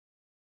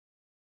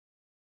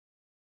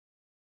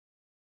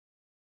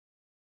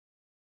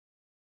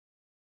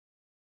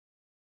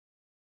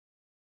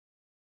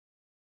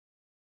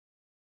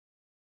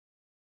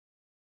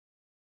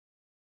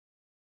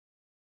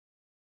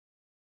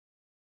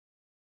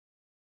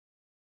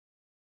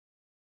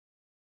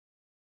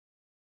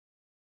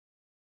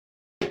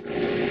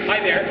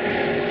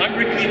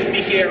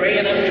BKRA,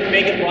 and I'm with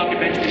Megan Block and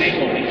Benjamin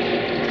Goalie.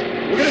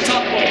 We're going to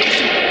talk about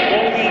basic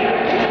goalie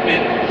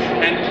movement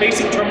and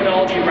basic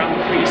terminology around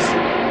the crease.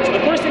 So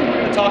the first thing we're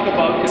going to talk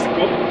about is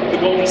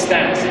the goalie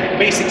stance,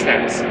 basic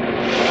stance.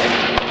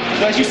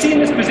 So as you see in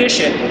this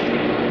position,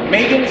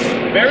 Megan's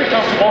very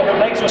comfortable, her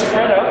legs are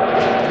spread out,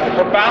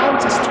 her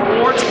balance is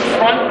towards the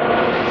front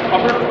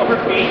of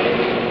her feet,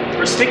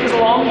 her stick is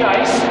along the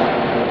ice,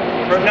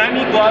 her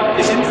knee glove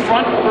is in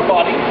front of her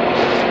body,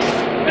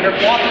 and her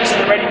blocker is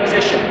in a ready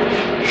position.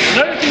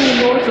 Another thing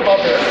you'll notice about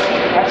her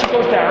as she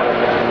goes down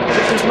is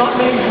that there's not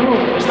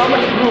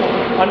much room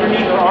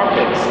underneath her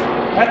armpits.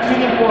 That's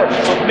really important.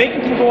 So if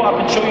Megan can go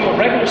up and show you a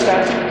regular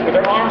stance with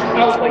her arms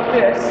out like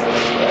this,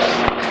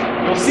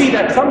 you'll see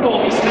that some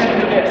goalies tend to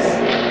do this.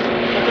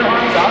 Put their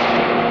arms up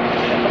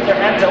and put their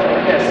hands out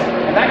like this.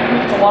 And that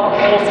creates a lot of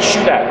holes to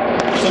shoot at.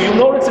 So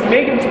you'll notice that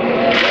Megan's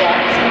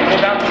go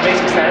down to the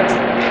basic stance.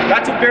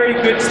 That's a very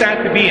good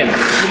stance to be in. If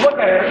you look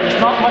at her,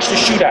 there's not much to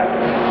shoot at.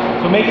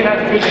 So Megan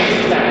has a good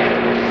basic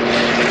stance.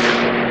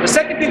 The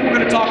second thing we're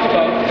going to talk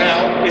about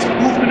now is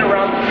movement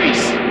around the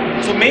crease.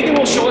 So Megan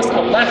will show us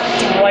a left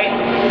to right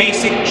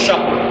basic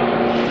shuffle.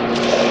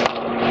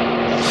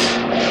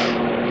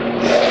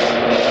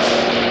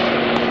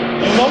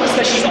 You'll notice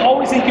that she's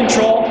always in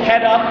control,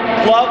 head up,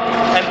 glove,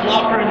 and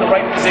blocker in the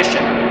right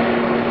position.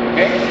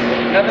 Okay?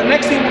 Now the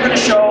next thing we're going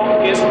to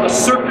show is a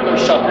circular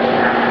shuffle.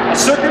 A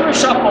circular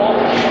shuffle,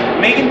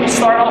 Megan will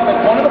start off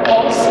at one of the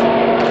posts,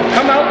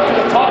 come out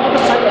to the top of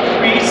the circle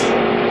crease,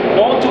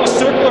 go into a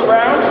circle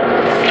around,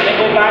 and then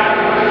go back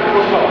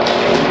to a post.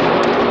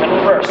 And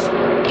reverse.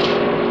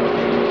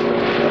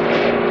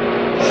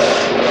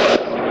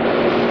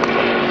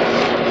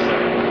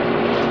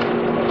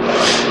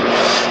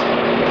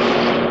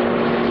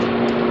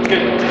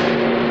 Good.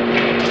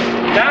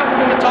 Now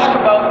we're going to talk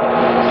about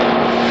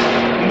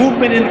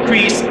movement in the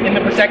crease in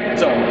the protected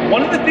zone.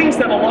 One of the things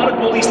that a lot of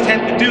goalies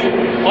tend to do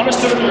on a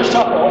circular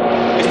shuffle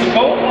is to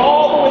go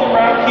all the way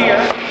around here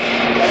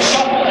and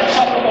shuffle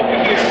over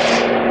here.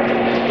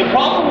 The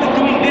problem with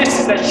doing this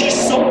is that she's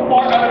so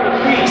far out of her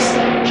crease,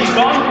 she's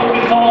gone to what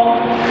we call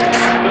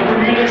the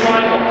Bermuda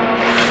Triangle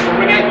for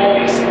ring-out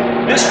goalies.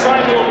 This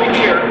triangle over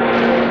here,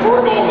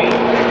 for a goalie,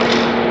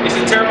 is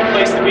a terrible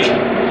place to be.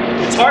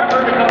 It's hard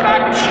for her to come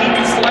back if she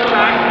needs to slide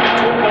back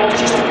to a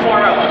post, she's too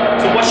far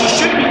out. So what she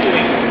should be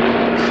doing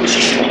is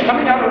she should be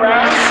coming out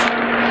around,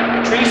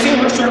 tracing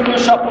her circular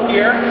shuffle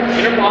here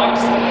in her box,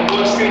 and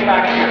going straight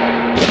back here.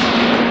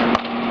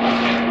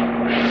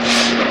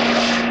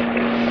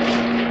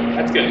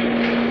 That's good.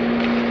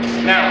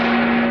 Now,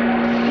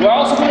 we're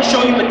also going to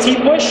show you a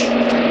T-push.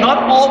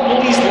 Not all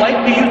goalies like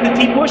to use the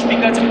T-push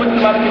because it puts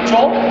them out of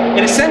control.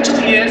 It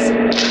essentially is,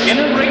 in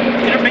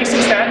her basic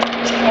stance,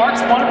 she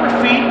arcs one of her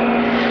feet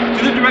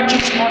to the direction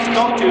she wants to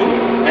go to,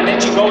 and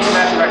then she goes in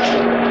that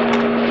direction.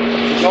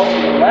 She goes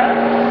to the left,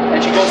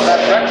 and she goes in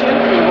that direction,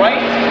 to the right,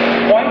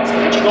 points,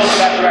 and she goes in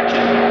that direction.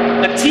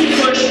 A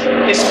T-push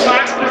is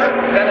faster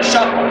than a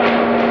shuffle.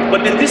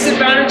 But the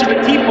disadvantage of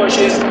a T-push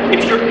is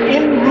if you're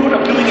in route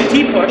of doing a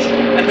T-push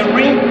and the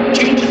ring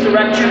changes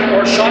direction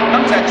or a shot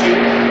comes at you,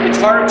 it's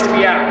harder to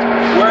react.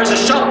 Whereas a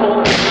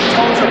shuffle, the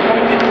toes are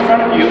pointed in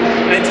front of you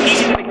and it's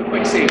easy to make a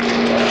quick save.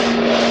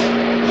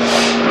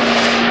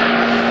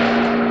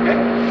 Okay?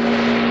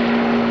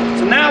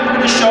 So now we're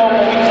going to show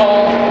what we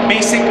call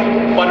basic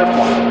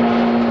butterfly.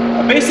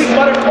 A basic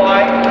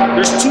butterfly,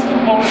 there's two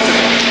components to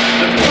it.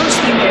 The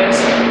first thing is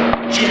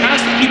she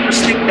has to keep her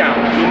stick down,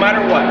 no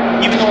matter what,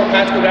 even though her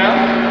pants go down.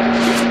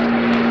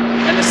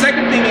 And the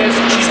second thing is,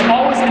 she's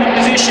always in a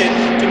position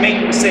to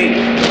make the save.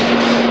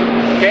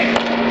 Okay?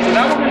 So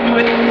now we're going to do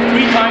it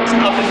 3 times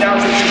up and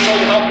down, so we can show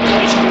you how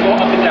quickly she can go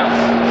up and down.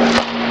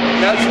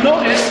 Now you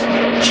notice,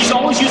 she's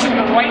always using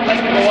the right leg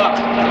to go up.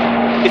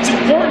 It's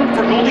important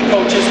for goalie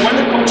coaches, when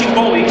they're coaching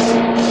goalies,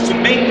 to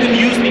make them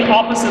use the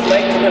opposite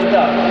leg to lift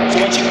up. So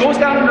when she goes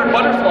down in her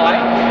butterfly,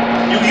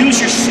 you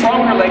use your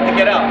stronger leg to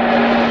get up.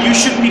 You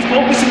should be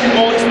focusing your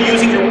goalies on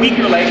using your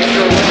weaker leg if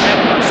you're a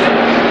left-handed person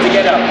to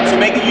get up. So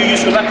make it you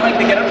use your left leg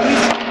to get up,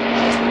 please.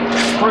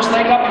 First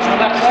leg up is your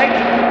left leg.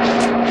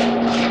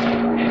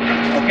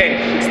 Okay,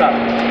 good stuff.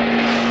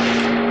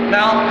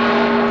 Now,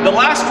 the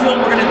last drill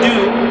we're going to do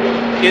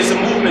is a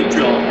movement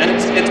drill, and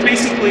it's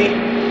basically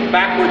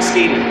backward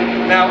skating.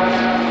 Now,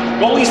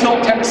 goalies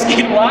don't tend to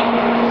skate a lot,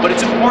 but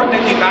it's important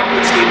that they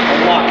backward skate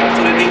a lot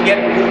so that they get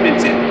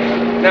movements in.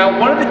 Now,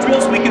 one of the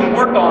drills we can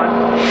work on,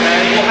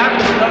 and we'll have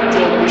another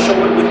drill where we show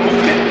it with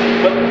movement,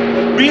 but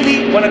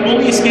really, when a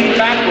goalie is skating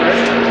backwards,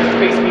 just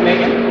face me,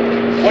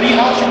 Megan, what do you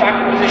have your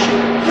backward position?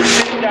 You're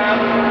sitting down,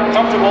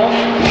 comfortable,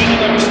 leaning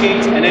on your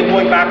skates, and then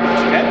going backwards,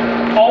 okay?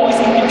 Always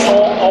in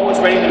control, always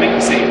ready to make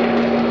the save.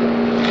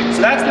 So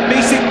that's the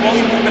basic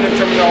goalie movement and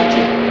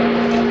terminology.